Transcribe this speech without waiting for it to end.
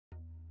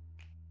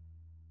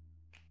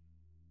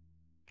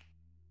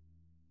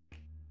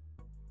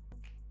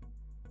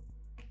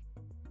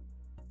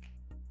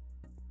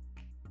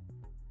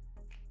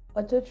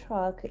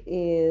Autotruck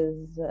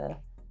is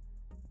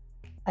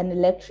an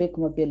electric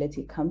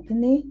mobility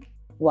company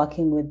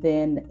working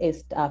within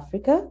East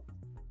Africa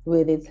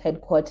with its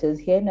headquarters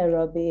here in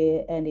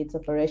Nairobi and its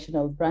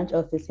operational branch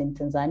office in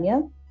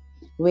Tanzania.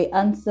 We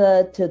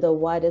answer to the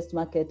widest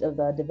market of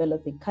the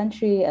developing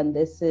country, and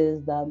this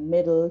is the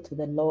middle to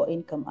the low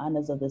income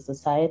earners of the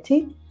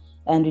society.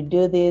 And we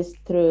do this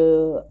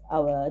through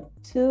our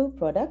two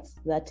products,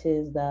 that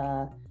is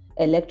the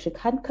electric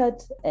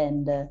handcut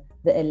and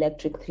the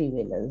electric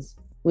three-wheelers,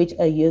 which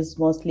are used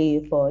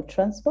mostly for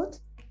transport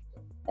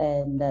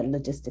and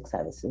logistic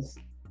services.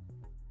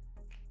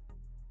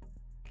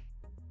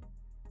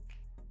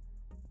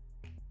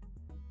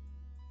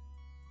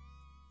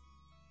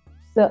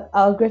 So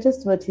our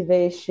greatest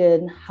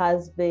motivation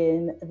has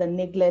been the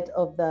neglect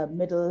of the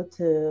middle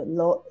to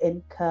low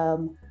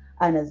income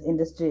earners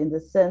industry, in the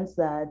sense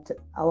that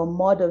our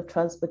mode of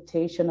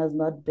transportation has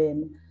not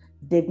been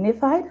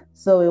dignified.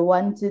 So we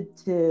wanted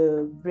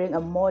to bring a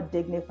more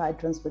dignified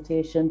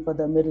transportation for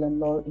the middle and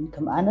low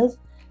income earners.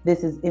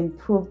 This is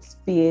improved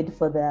speed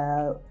for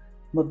their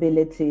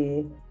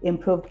mobility,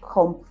 improved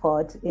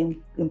comfort,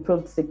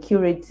 improved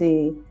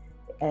security,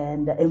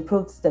 and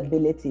improved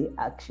stability,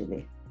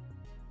 actually.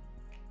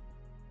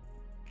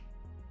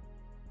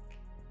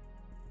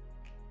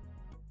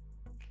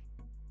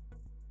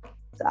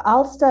 So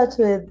I'll start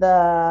with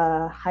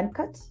the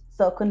handcut.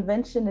 So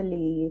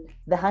conventionally,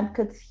 the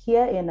handcuts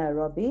here in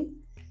Nairobi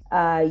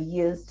are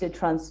used to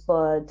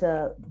transport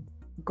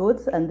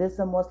goods, and these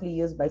are mostly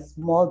used by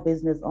small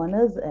business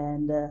owners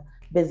and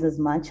business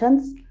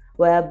merchants,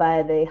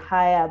 whereby they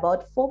hire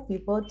about 4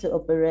 people to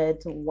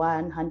operate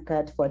one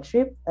handcut for a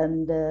trip,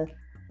 and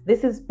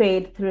this is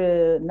paid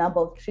through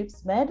number of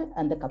trips made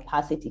and the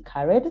capacity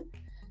carried.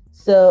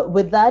 So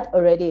with that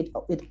already,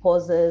 it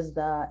poses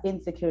the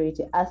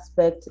insecurity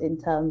aspect in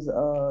terms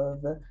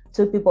of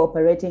 2 people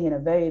operating in a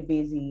very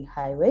busy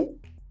highway.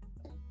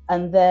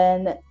 And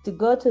then to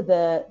go to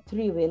the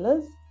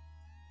three-wheelers,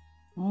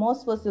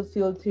 most fossil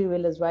fuel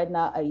three-wheelers right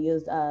now are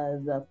used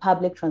as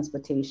public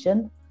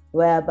transportation,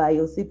 whereby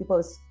you'll see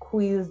people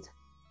squeezed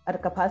at a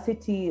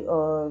capacity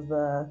of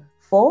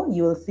 4.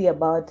 You will see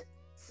about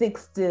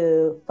 6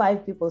 to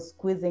 5 people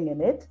squeezing in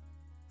it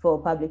for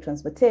public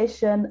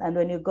transportation. And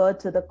when you go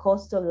to the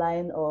coastal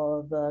line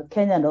of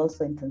Kenya and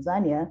also in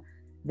Tanzania,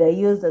 they're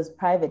used as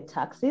private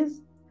taxis,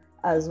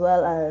 as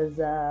well as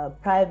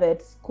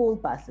private school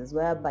buses,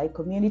 whereby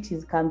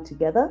communities come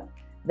together.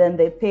 Then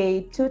they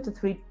pay 2 to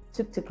 3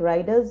 tuk-tuk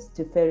riders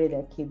to ferry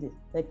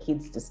their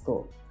kids to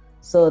school.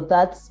 So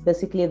that's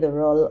basically the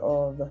role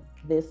of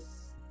this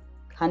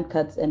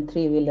handcuts and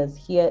three-wheelers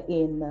here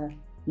in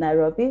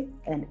Nairobi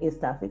and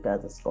East Africa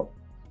as a scope.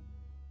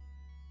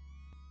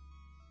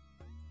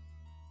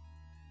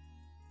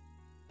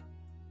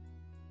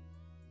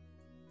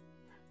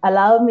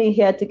 Allow me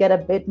here to get a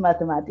bit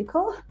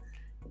mathematical,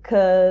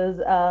 because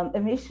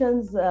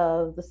emissions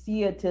of the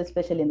CO2,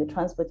 especially in the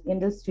transport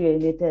industry, are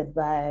emitted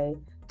by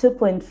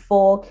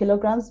 2.4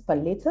 kilograms per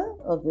liter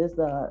of this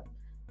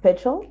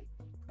petrol.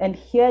 And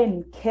here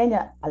in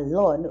Kenya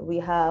alone, we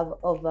have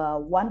over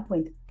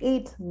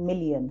 1.8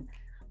 million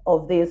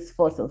of these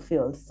fossil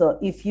fuels. So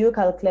if you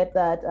calculate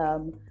that,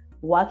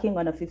 working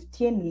on a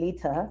 15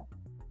 liter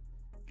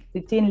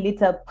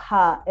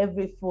per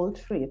every full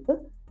trip,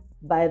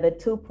 by the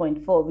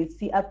 2.4, we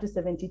see up to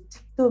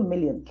 72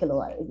 million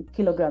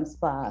kilograms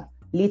per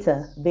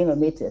liter being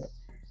emitted.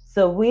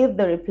 So with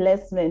the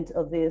replacement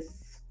of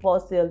this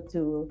fossil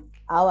to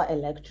our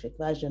electric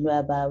version,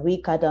 whereby we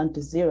cut down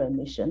to zero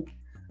emission,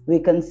 we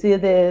can see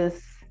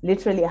this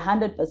literally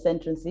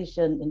 100%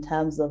 transition in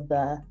terms of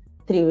the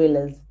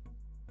three-wheelers.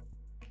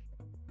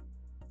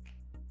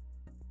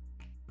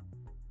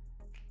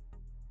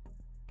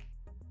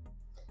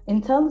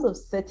 In terms of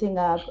setting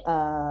up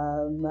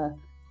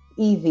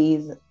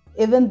EVs,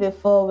 even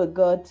before we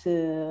go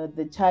to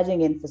the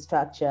charging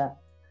infrastructure,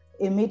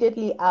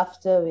 immediately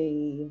after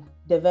we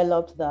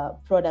developed the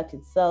product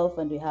itself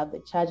and we have the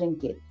charging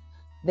kit,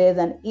 there's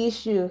an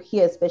issue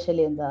here,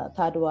 especially in the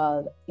third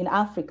world, in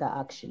Africa,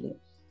 actually.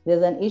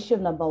 There's an issue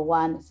of number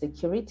one,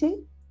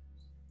 security,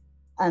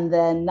 and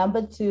then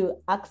number two,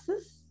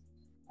 access,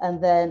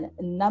 and then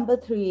number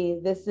three,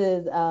 this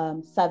is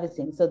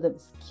servicing. So the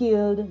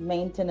skilled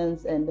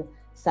maintenance and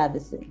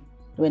servicing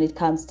when it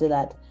comes to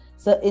that.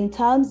 So in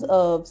terms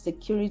of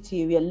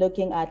security, we are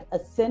looking at a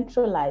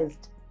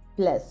centralized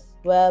place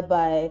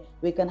whereby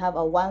we can have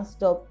a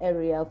one-stop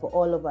area for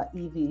all of our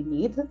EV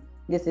needs.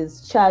 This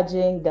is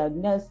charging,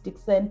 diagnostic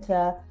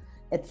center,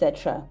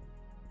 etc.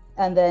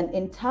 And then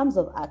in terms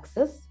of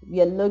access,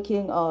 we are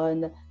looking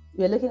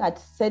at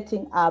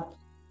setting up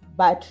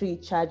battery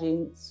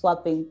charging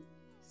swapping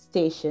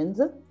stations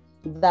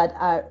that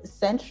are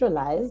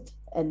centralized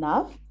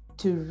enough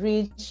to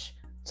reach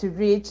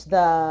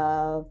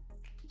the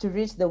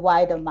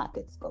wider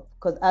market scope.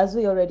 Because as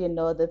we already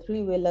know, the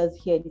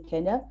three-wheelers here in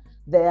Kenya,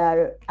 they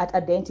are at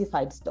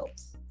identified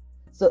stops.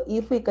 So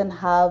if we can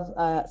have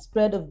a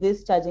spread of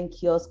this charging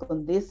kiosk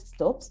on these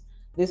stops,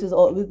 this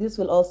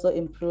will also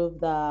improve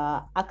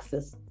the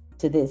access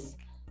to this.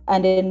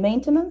 And in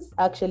maintenance,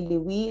 actually,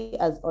 we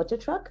as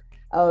Autotrack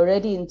are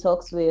already in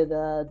talks with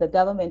the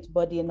government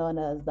body known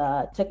as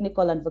the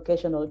Technical and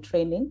Vocational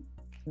Training.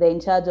 They're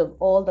in charge of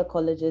all the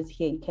colleges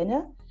here in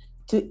Kenya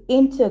to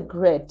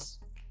integrate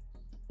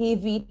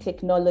EV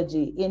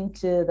technology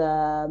into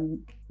the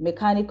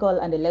mechanical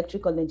and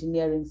electrical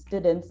engineering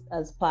students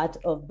as part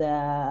of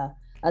their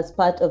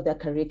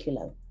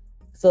curriculum.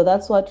 So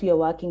that's what we are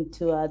working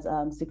towards: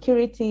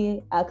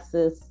 security,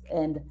 access,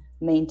 and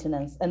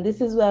maintenance. And this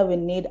is where we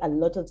need a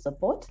lot of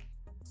support,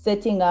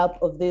 setting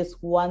up of this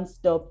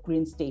one-stop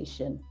green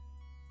station.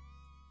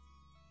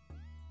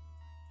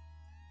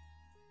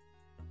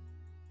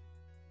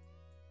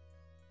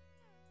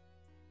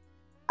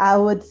 I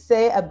would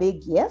say a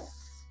big yes.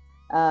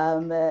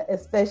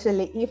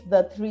 Especially if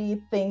the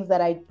three things that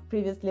I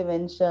previously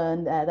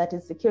mentioned, that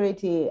is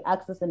security,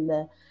 access, and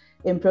the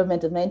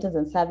improvement of maintenance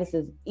and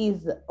services,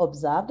 is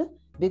observed,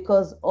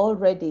 because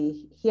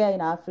already here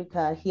in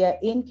Africa, here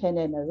in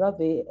Kenya and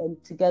Nairobi,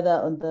 and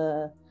together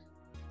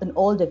in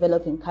all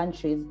developing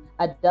countries,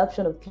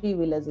 adoption of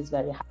three-wheelers is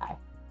very high.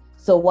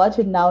 So what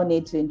we now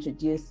need to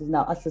introduce is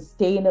now a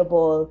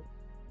sustainable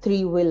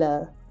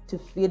three-wheeler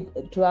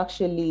to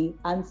actually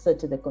answer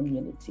to the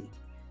community.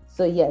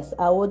 So yes,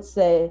 I would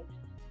say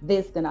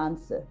this can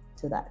answer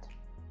to that.